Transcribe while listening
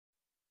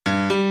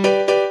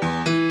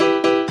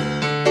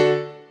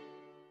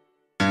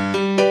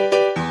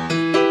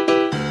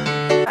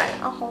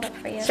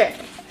for you. Sure.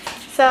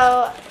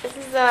 So this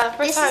is the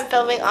first time I'm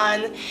filming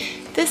on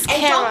this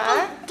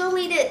camera. Don't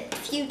delete it,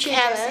 future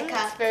Canon.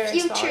 Jessica. It's very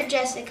Future small.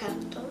 Jessica.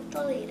 Don't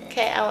delete it.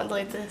 Okay, I won't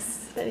delete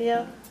this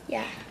video.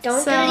 Yeah.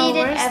 Don't So, delete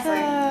it where's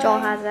ever. Joel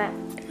has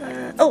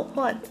that. Oh, hold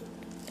on.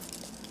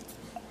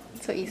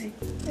 So easy.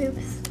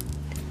 Oops.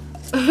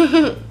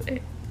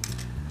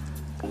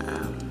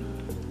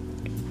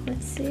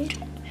 Let's see.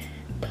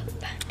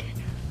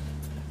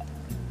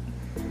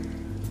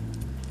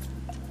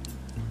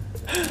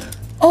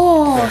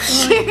 Oh,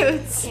 shoot.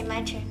 Okay,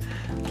 my turn.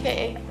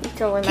 Okay. You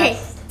totally Okay,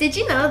 messed. did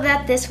you know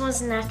that this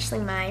wasn't actually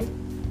mine,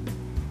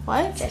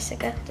 What?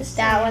 Jessica?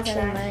 That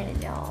wasn't mine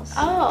and y'all's.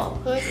 Oh,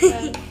 who is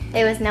that?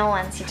 It was no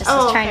one's. He just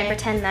Oh, was trying to okay.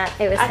 pretend that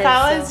it was I his.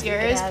 thought it was so he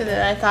could yours, have but it.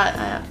 then I thought,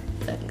 I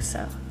don't think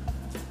so.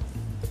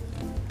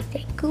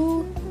 Thank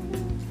you.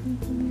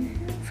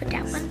 For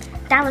that one.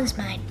 That one's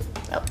mine.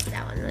 Oh.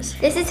 That one was.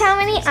 This is how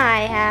many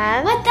I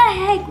have. What the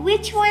heck?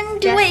 Which one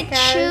do I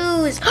Jessica's.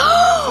 choose?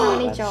 How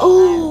many Joel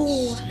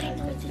Oh!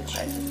 has?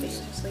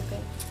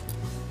 Sleeping.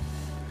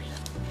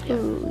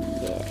 Ooh,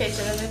 yeah. Okay,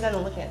 so they're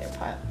done looking at their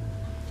pile.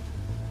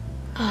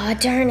 Oh,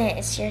 darn it.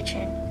 It's your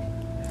turn.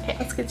 Okay,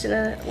 let's get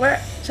Jenna.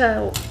 Where?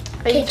 Jenna,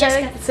 are you Okay, trying to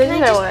Jessica, make a decision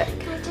can I or what?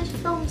 Can I just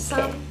film some?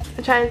 Okay,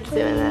 I'm trying to do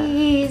that.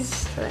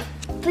 Please.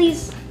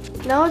 Please.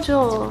 No,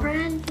 Joel.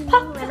 Brand new,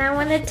 and I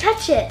want to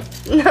touch it.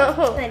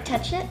 No. Can I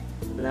touch it?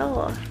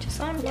 No. Just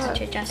let me No.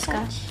 touch it,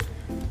 Jessica.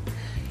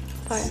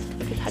 Fine,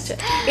 you can touch it.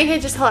 Okay,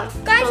 just hold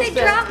on. Guys, Joel's I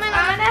gonna- dropped mine.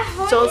 I'm gonna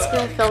hold Joel's it.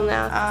 gonna film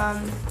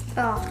now.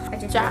 Oh, I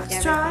just Jack moved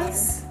everything.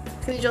 straws.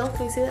 Can you, Joel?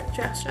 Can you see that?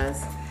 Jack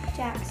straws.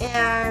 Jacks.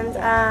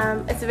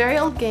 And it's a very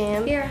old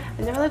game. Here.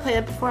 I never really played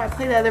it before. I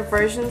played the other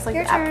versions, like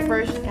Your the app turn.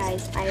 versions.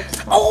 Guys, I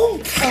just Oh!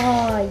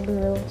 Oh, you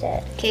moved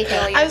it. Okay,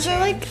 Joel, I was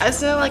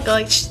gonna go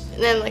like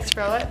and then like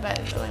throw it, but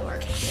it didn't really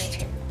work.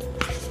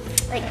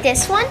 like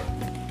this one,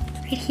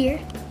 right here.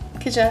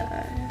 Could you?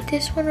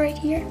 This one right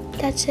here.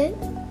 That's it.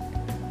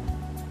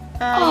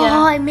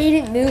 Yeah. I made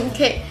it move.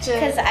 Okay,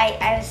 Because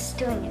I was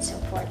doing it so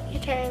poorly.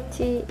 your turn.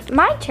 See,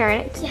 my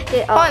turn.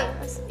 Yeah. Oh, Fun.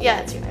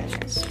 Yeah, it's your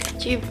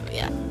turn.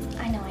 Yeah.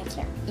 I know I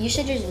can't. You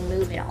should just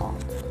move it all.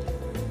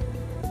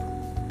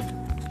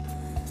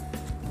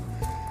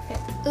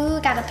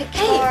 Ooh, got a picture.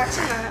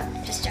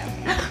 Hey, Just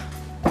joking.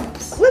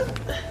 Whoop.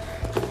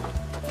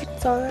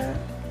 It's all that.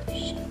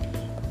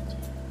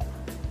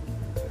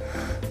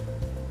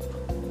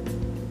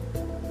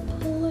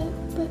 Pull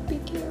it, but be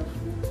careful.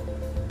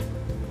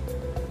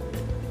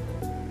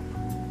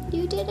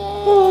 You did it.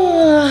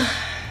 Oh.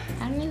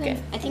 I don't even.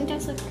 Okay. I think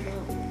that's like.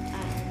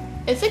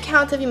 Does it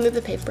count if you move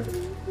the paper?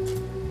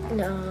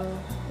 No.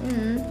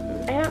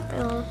 I don't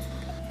know.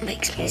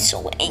 Makes me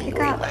so angry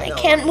Figure out when I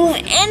can't move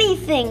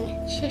anything.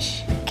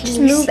 Shush. Just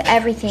move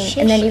everything,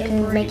 and then you Shush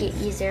can and make it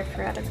easier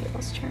for other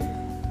people's turn.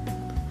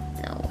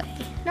 No way.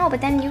 No, but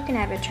then you can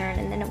have a turn,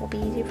 and then it will be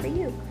easier for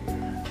you.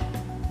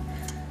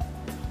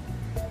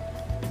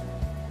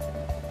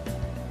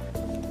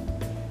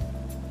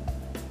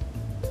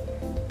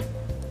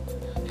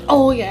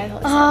 Oh yeah.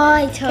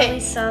 I thought so. I totally Okay,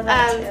 saw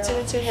that Jenna, too.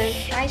 it's your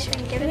turn. I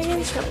shouldn't give it to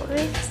me.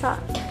 Stop.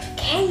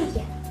 Okay.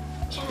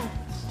 Jenna,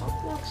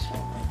 stop being so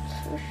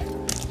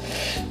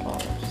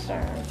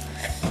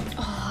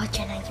Oh,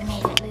 Jenna, you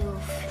made it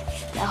move.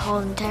 The whole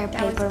entire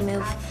paper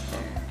move.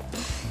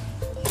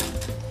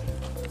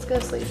 Let's go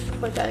to sleep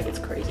before Dad gets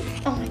crazy.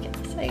 Oh my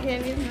goodness, I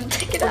can't even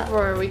pick it up.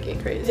 Before we get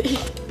crazy.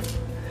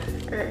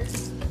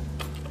 Nice.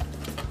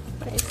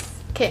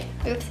 Okay.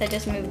 Oops, I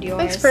just moved yours.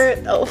 Thanks for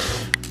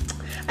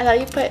I thought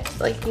you put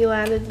like you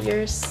landed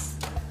your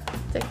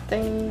stick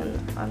thing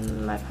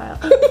on my pile.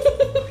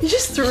 You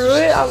just threw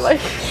it. I'm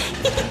like.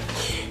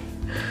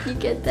 You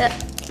get that?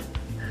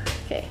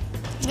 Okay.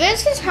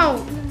 This is how.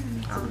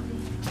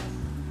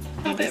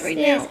 And this right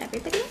is now.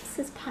 everybody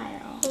else's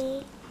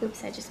pile.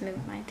 Oops, I just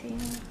moved mine to you.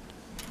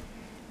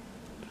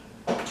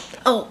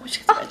 Oh, we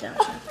should get the bed down.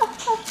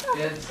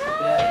 It's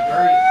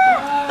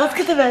that Let's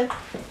get the bed.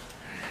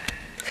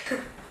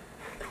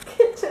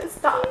 Just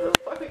stop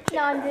before we get No,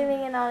 I'm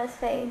doing it on his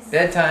face. great.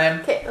 Bedtime.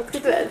 Okay, let's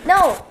get to bed.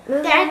 No, move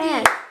your Daddy.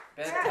 hand.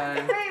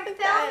 Bedtime. We're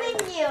filming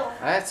you.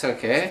 That's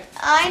okay.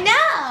 I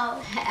know.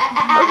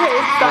 Okay,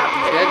 stop.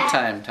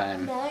 Bedtime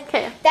time.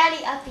 Okay.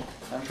 Daddy, uppy.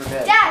 Time for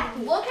bed. Dad,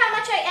 look how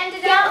much I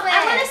ended up with.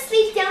 I'm gonna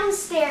sleep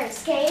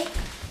downstairs, okay?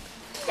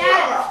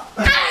 Dad.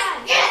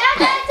 Dad.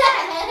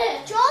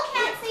 Joel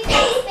can't sleep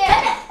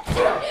downstairs.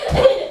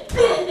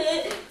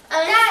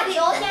 Dad,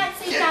 Joel can't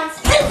sleep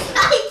downstairs. I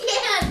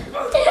can't.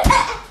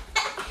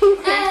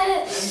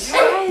 Guys,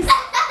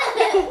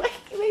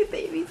 wake my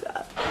babies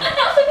up.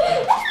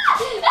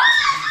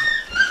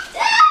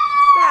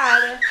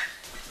 Dad.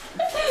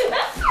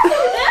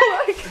 Oh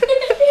my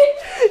goodness.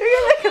 You're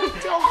gonna make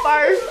him Joel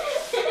barf.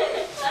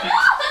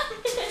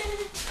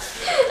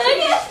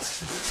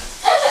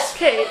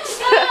 Okay.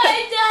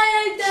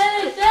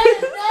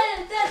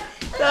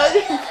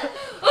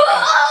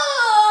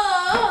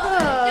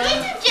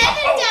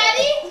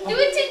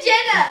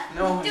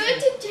 No. Do it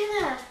to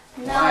Jenna.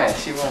 Why?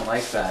 She won't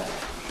like that.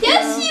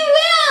 Yes, you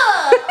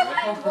will.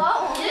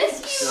 won't.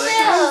 Yes, You you like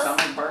will. your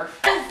stomach barf?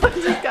 I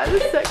just got a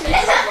second.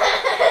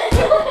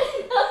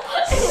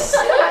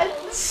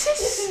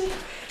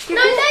 No,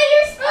 now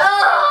you're supposed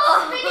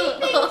to spinny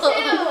thing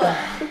too.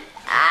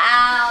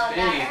 Ow.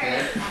 Spinny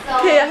thing.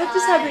 Okay, I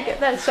just had to get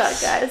that shot,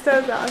 guys.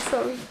 That was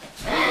awesome.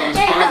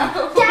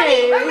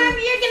 Daddy, remember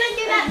you're gonna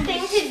do that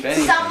thing to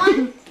Spinny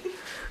someone?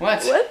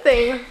 What? What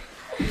thing?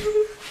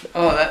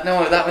 Oh,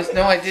 that was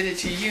no. I did it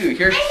to you.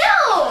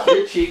 I know.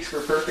 Your cheeks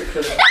were perfect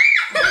for the. No,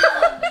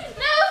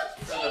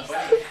 jeez.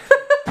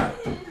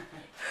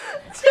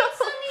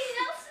 Somebody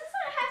else's I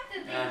have to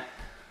do.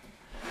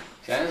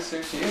 Janice,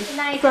 search you.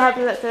 What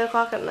happens at 10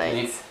 o'clock at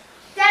night?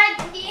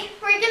 Daddy,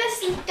 we're gonna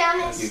sleep down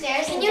the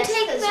stairs. Can you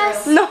take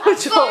this? No,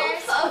 Joel.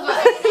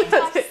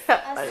 Upstairs.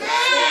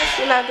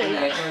 You're not doing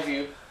that. I love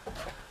you.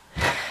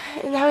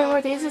 And how many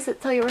more days is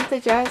it till your birthday,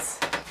 Jazz?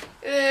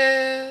 It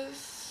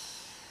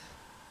is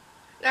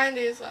 9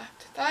 days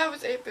left. That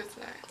was 8, but it's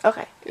 9.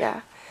 Okay,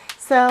 yeah.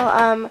 So,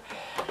 I'm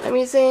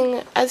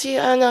using, I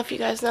don't know if you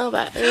guys know,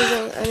 but I'm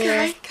using a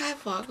new, Can I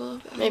vlog a little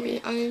bit?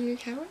 Maybe. On your new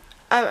camera?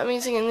 I'm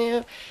using a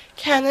new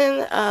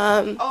Canon,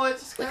 Oh,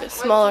 it's like a one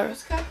smaller, tip,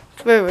 Jessica?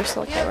 very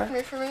small Yeah, camera. come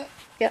here for a minute.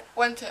 Yep.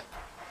 One tip.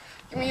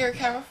 Give me your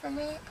camera for a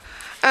minute.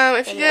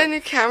 If you get a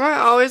new camera,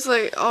 always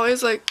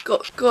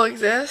go like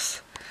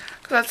this.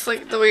 'Cause that's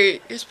like the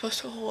way you're supposed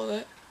to hold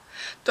it.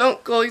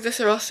 Don't go like this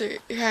or else your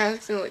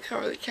hand's gonna like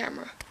cover the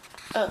camera.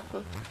 Oh,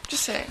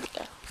 Just saying.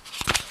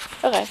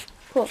 okay,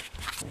 cool.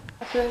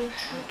 Up in the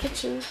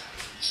kitchen.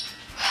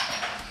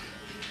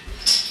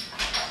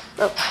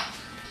 Oh.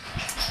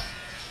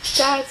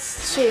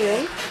 Dad's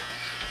shaving.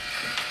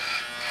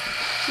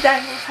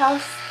 Dad, can you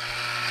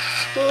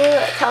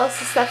tell us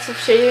the steps of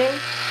shaving?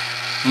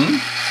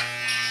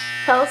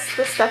 Tell us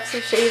the steps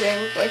of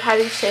shaving. Like, how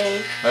do you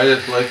shave? I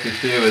just like to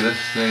see with this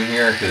thing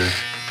here because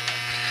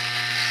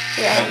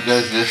Yeah. it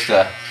does this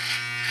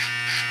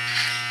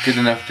good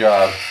enough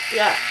job.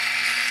 Yeah.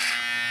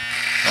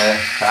 And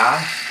it's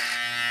fast.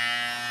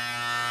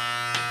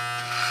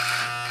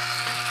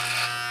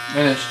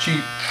 And it's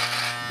cheap.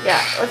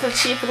 Yeah. Was it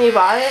cheap when you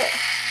bought it?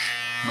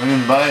 I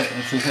didn't buy it.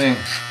 That's the thing.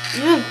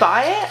 You didn't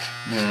buy it?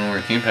 When we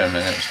were team time,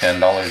 it was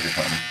 $10 or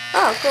something.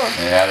 Oh, cool. And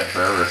I had it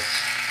forever.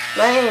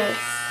 Nice.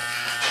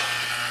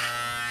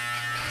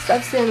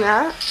 Stop doing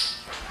that.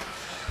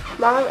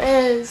 Mom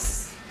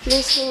is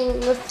finishing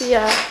with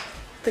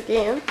the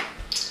game.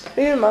 What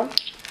are you doing, Mom?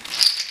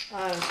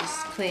 I was just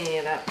cleaning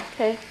it up.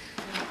 Okay.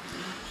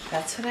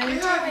 That's what I'm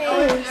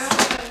doing.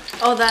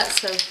 Oh, that's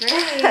so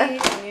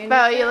great.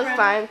 Wow, you look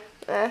fine.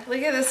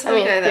 Look at this I one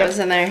mean, guy that yeah. was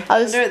in there. I'll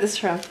I just- wonder what this is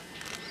from.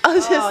 I'll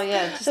just, Oh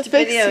yeah, just just a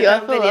fix video. you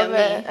up Don't a video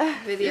little me. bit.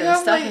 Video You the have,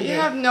 stuff like, in you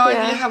here. have no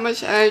Yeah. idea how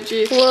much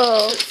energy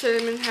Whoa.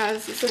 Cinnamon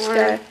has this This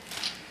morning. guy.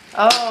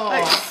 Oh,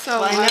 Like,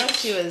 so well, I know much.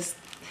 she was.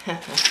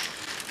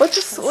 What's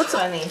this? What's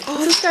funny?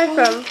 What's this guy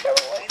from?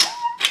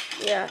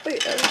 Yeah.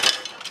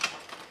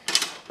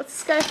 What's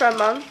this guy from,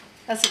 Mom?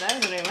 That's what I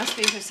was wondering. It must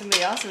be for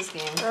somebody else's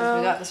game because Oh.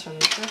 we got this from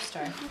the thrift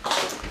store.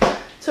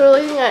 So we're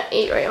leaving at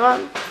 8, right,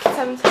 Mom?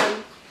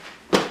 7:10.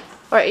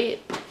 Or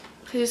 8.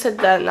 Because you said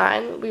that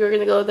 9. We were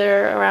going to go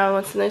there around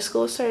once the new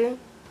school is starting.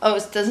 Oh,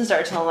 it doesn't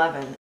start till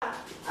 11.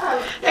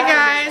 Hey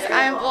guys,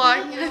 I'm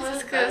vlogging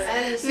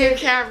Jessica's new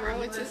camera,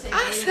 which is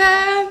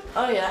awesome.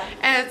 Oh, yeah.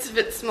 And it's a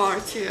bit smaller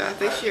too. I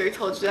think she already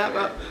told you that,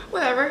 but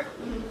whatever.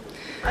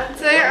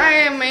 Today I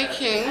am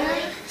making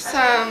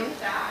some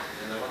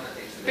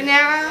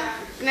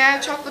banana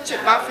chocolate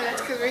chip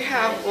muffins because we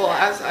have, well,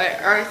 as I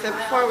already said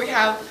before, we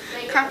have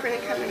company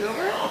coming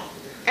over.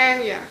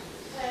 And yeah.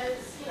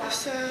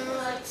 So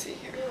let's see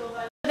here.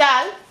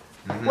 Dad,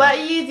 what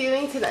are you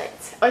doing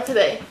tonight? Or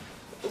today?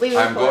 Leaving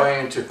I'm for?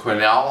 going to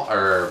Quesnel,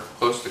 or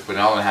close to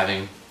Quesnel, and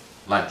having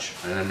lunch.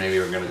 And then maybe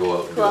we're going to go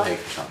out and do a hike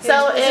or something. So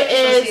You're supposed it to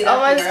is see that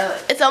almost, early.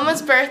 it's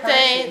almost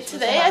birthday You're supposed to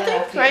today, have I that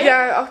think, after right?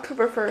 Yeah,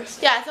 October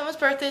 1st. Yeah, it's almost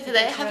birthday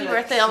today. Happy Try to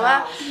birthday,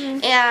 Oma. smell.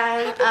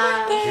 And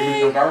Give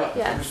me some garlic.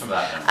 Yes. Give me some of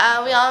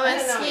that. we all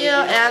miss you,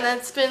 and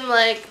it's been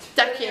like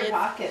decades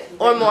Pocket.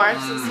 or more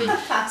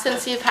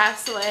since you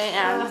passed away,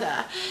 and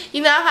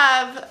you now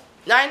have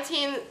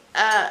 19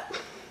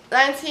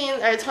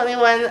 or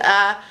 21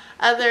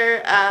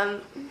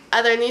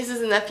 other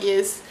nieces and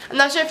nephews. I'm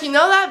not sure if you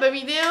know that, but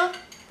we do.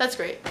 That's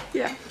great.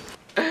 Yeah.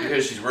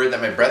 Because she's worried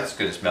that my breath's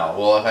going to smell.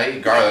 Well, if I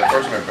eat garlic, of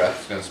course my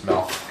breath's going to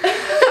smell.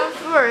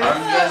 Of course. He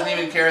doesn't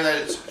even care that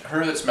it's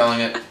her that's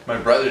smelling it. My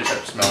brother just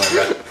has to smell my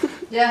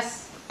breath.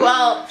 Yes.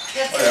 Well,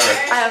 That's Whatever.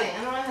 embarrassing.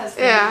 I don't know how to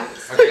Yeah.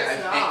 Okay,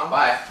 hey,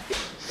 bye.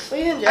 what are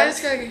you doing, I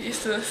just Jess? gotta get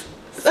used to this.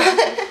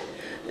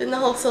 In the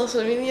whole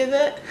social media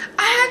bit?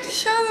 I have to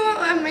show them what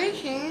I'm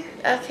making.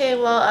 Okay,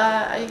 well,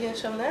 are you going to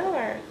show them now,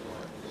 or?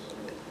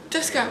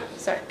 Just go.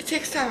 Sorry. It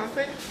takes time,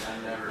 okay?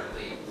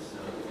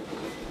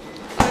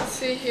 Let's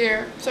see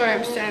here. Sorry,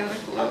 I'm standing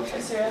like a little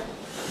kid. Sarah.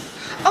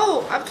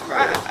 Oh, I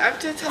have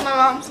to tell my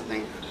mom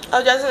something.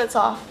 Oh, Justin, it's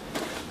off.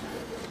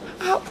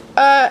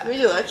 Oh, Would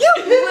you look? you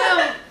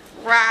little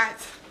rat.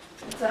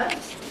 What's that?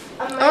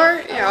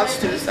 Or, yeah, I'll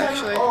just do this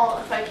actually.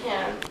 Oh, if I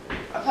can.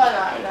 I'll probably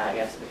not right now, I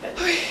guess, because.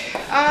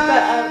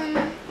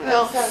 What But,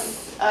 else?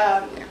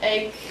 some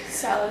egg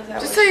salad.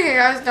 Just so you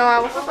guys know, I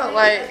woke up at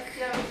like,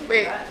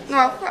 wait, no,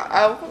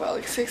 I woke up at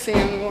like 6 a.m.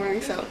 in the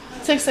morning, so.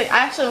 6. I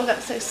actually woke up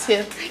at 6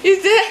 too.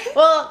 You did?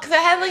 Well, cause I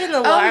had like an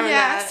alarm. Oh and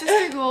yeah, that.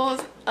 sister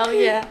goals. Oh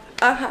yeah.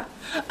 Ah,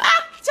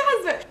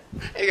 Jasmine.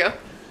 There you go.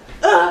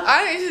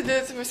 I don't usually do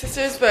it to my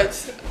sisters, but I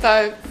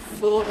thought I'd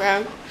fool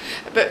around.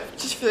 But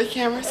just for the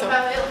camera, so. Can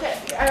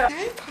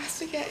I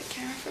possibly get a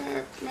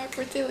camera for my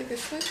birthday like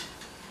this one?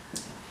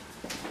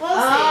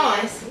 Oh,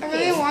 I see. I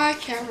really want a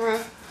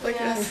camera like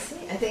I this.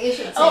 see. I think you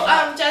should.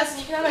 Jasmine,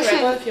 you can have a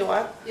red one if you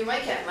want. You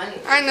might get money.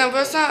 I know,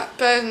 but it's not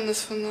better than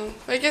this one though.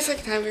 I guess I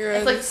can have it red.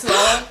 It's like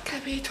smaller.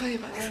 Can I pay 20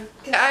 bucks?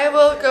 I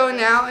will go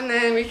now and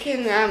then we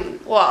can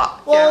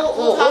walk.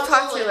 We'll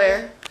Talk to you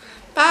later.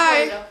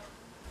 Bye.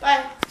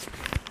 Bye.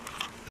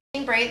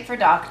 Brain for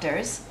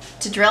doctors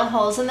to drill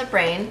holes in the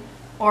brain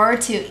or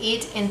to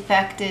eat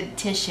infected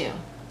tissue.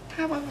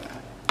 How about that?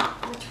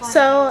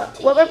 So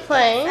what we're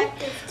playing,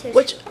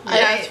 which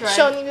that's I've right.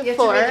 shown you You have to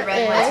before, read the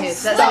red one, too.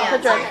 is That's Stop the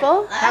the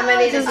Dreadful. How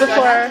many This is did you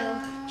before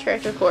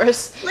church, of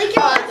course. Like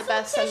Probably the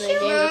best Sunday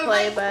game to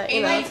play, but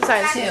you know, it's a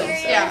science game,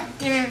 so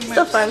Yeah.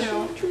 still fun.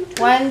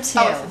 1, 2.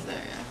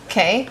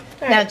 Okay.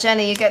 Now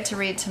Jenny, you get to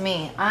read to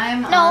me.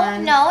 I'm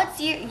on. No, it's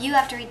you. You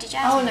have to read to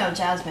Jasmine. Oh no,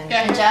 Jasmine.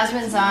 Yeah. And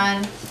Jasmine's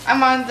on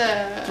I'm on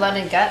the. blood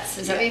and guts.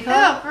 Is that what you call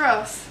it? Oh,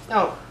 gross.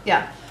 Oh,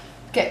 yeah.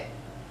 Okay.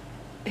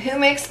 Who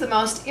makes the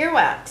most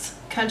earwax?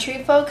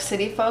 Country folk,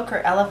 city folk,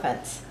 or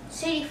elephants?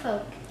 City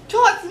folk.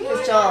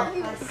 It's Joel.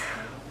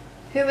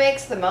 Who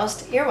makes the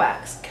most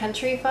earwax?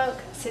 Country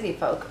folk, city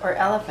folk, or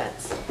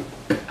elephants?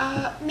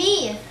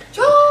 Me.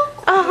 Joel.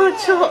 Oh,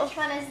 Joel. Which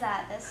one is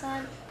that? This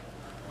one?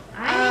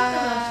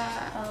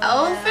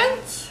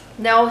 Elephants?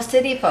 No,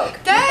 city folk.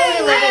 People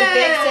who live in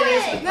big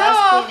cities with less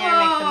clean air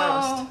make the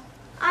most.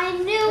 I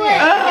knew it.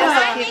 I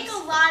I make a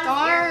lot of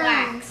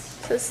earwax.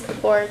 So this is the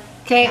board.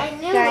 Okay. I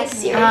knew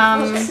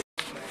it.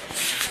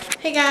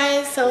 Hey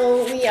guys,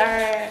 so we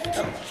are.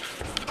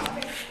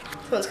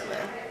 Someone's coming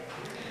in.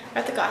 We're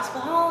at the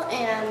Gospel Hall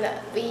and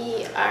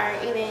we are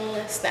eating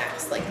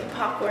snacks like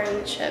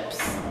popcorn, chips,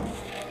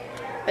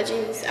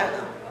 veggies. I don't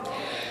know.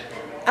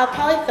 I'll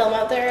probably film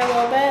out there a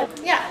little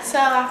bit. Yeah, so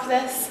after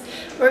this,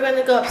 we're going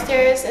to go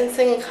upstairs and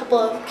sing a couple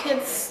of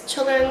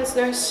children's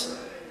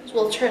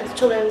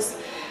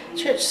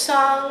church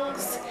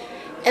songs.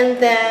 And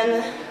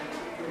then,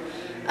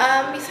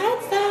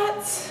 besides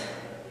that,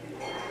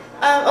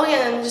 oh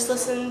yeah, and just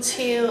listen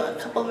to a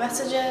couple of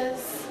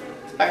messages.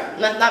 Or,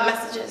 not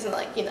messages and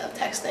like, you know,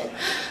 texting.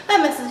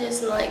 Not messages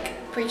and like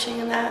preaching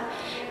and that.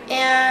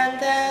 And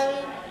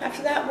then,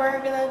 after that, we're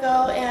going to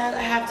go and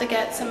I have to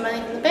get some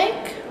money from the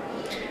bank.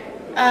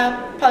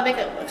 Probably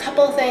make a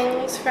couple of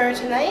things for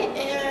tonight,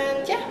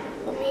 and yeah,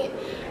 we'll meet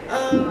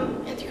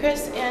Auntie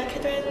Chris and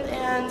Kidron,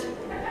 and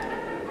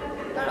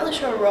not really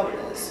sure where Roman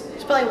is.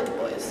 He's probably with the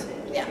boys.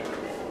 Yeah.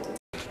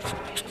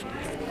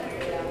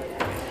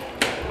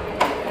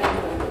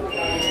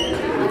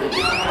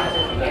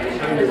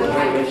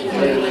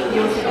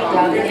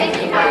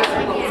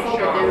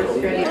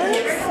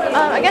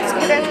 I guess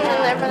Kidron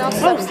and everyone else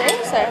is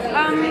upstairs.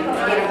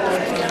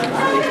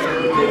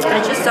 I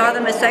just saw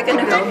them a second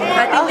ago.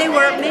 I think they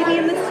were maybe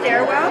in the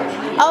stairwell.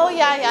 Oh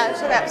yeah,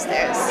 so they're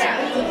upstairs.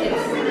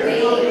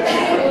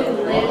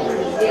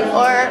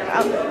 Or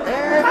out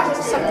there,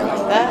 something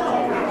like that.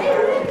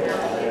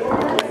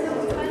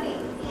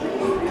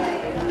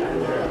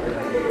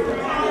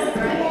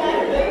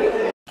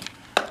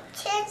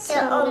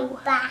 So,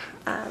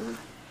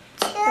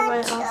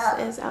 everyone else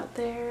is out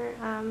there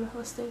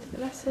listening to the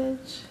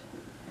message.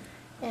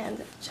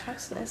 And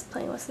Jackson is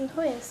playing with some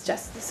toys.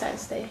 Just decided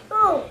to stay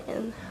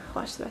and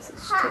watch the message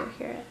to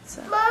hear it.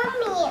 So.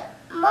 Mommy,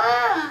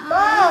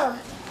 Mom.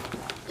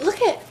 Look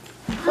at.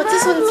 What's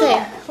this one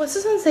say? What's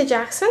this one say,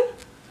 Jackson?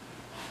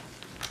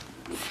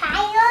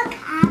 Fire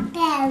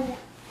caterpillar.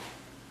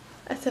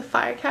 That's a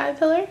fire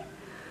caterpillar?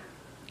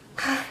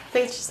 I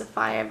think it's just a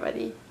fire,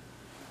 buddy.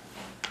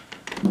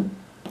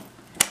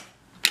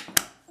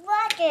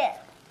 Water.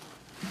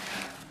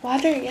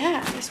 Water,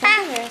 yeah. There's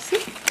water there,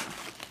 see?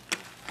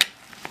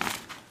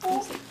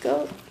 There's a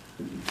goat.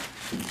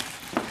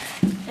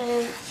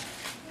 And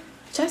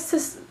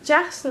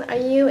Jackson, are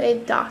you a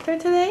doctor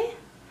today?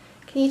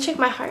 Can you check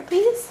my heart,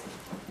 please?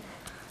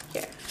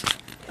 Here,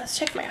 let's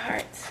check my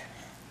heart.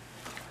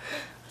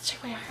 Let's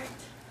check my heart.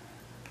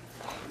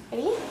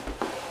 Ready?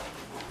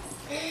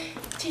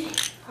 2,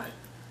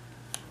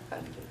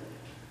 1.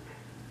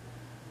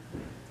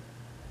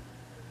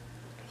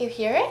 You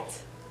hear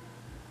it?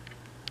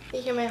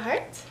 You hear my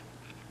heart?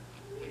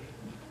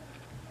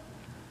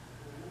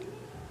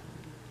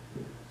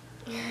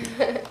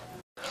 Is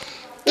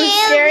it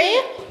scary?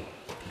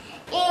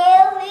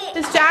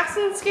 Is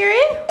Jackson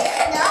scary?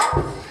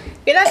 No.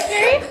 You're not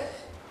scary?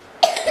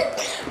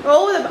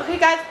 Okay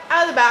guys,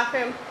 out of the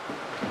bathroom.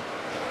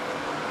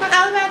 Come on,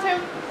 out of the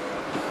bathroom.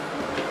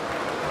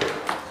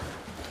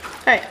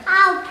 Alright.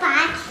 I'll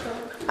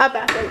bathroom. Out of the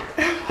bathroom.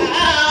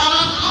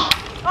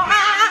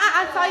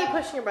 I saw you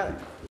pushing your brother.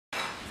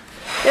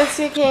 Yes,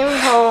 you came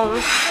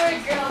home.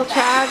 Uncle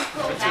Chad.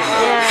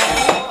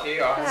 Yeah.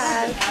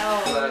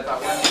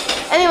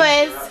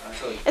 Anyways,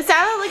 it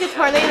sounded like a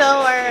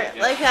tornado or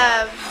like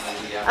a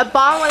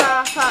bomb went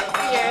off up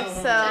here,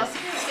 so.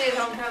 Jessica stayed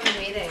home from the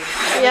meeting.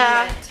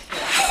 Yeah.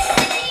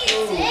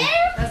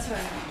 That's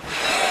what.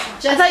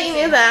 I thought you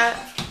knew that.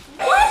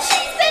 What?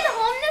 She's been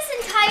home this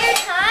entire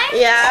time?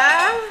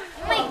 Yeah? Oh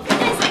my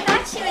goodness, I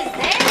thought she was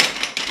there.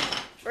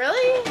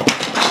 Really?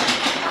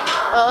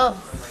 Oh.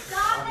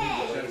 Stop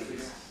it.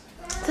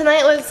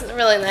 Tonight was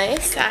really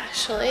nice,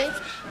 actually.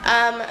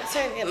 I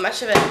didn't get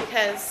much of it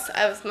because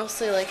I was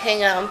mostly like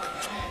hanging out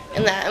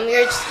and that, and we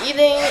were just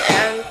eating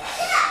and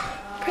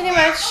pretty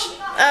much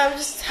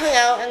just hung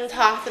out and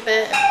talked a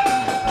bit.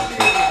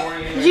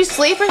 Did you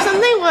sleep or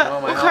something?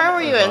 What car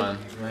were you in?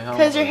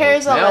 Because your hair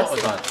is all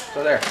messy.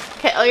 So there.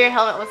 Okay, oh, your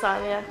helmet was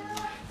on, yeah.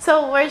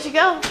 So where'd you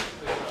go?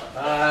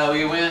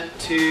 We went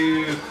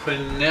to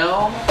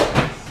Quesnel,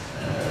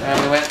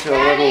 and we went to a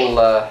little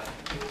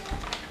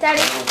Daddy,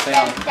 thing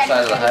on the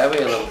side of the highway,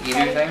 a little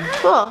eater thing.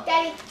 Cool.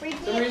 Daddy, read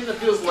the reason it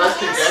feels less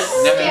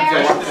congested. Never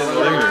congested in the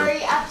living room.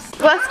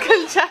 Less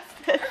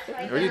congested.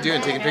 What are you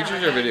doing? Taking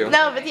pictures or video?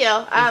 No,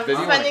 video. video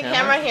It's my on new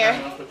camera? camera here.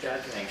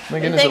 My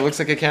goodness, it looks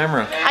like a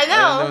camera. I I didn't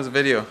know it know. was a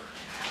video.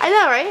 I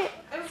know, right?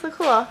 It's so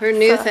cool. Her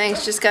new thing.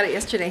 She just got it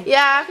yesterday.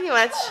 Yeah, pretty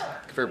much.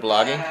 For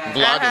vlogging?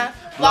 Vlogging. Uh-huh.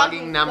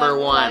 Vlogging number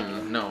Vlog-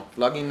 one. No.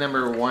 Vlogging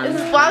number one. This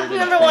is vlog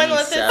number 1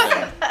 with it.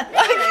 27.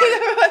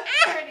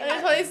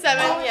 Number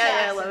 27.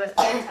 Yeah, I love it.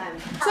 So,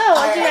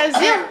 what did you guys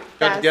do?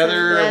 Got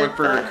together, That's went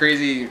for a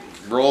crazy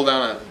roll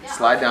down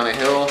slide down a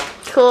hill.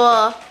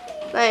 Cool.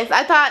 Nice.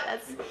 I thought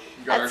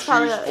Got our that's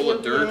probably shoes what full you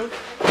of dirt.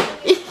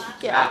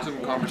 Yeah. Had some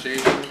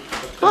conversation.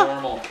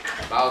 Normal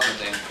Bowser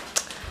thing.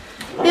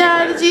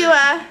 Yeah, did you,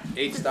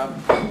 Ate stuff.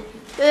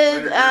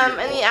 did,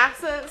 any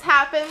accidents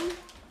happen?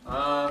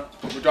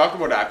 We talked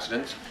about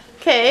accidents.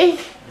 Okay.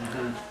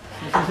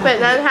 But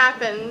none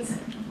happened.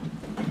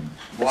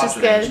 Which is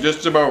good.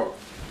 Just about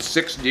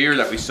 6 deer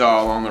that we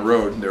saw along the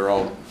road. They're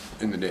all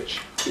in the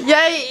ditch.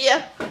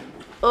 Yeah.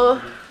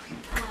 Oh.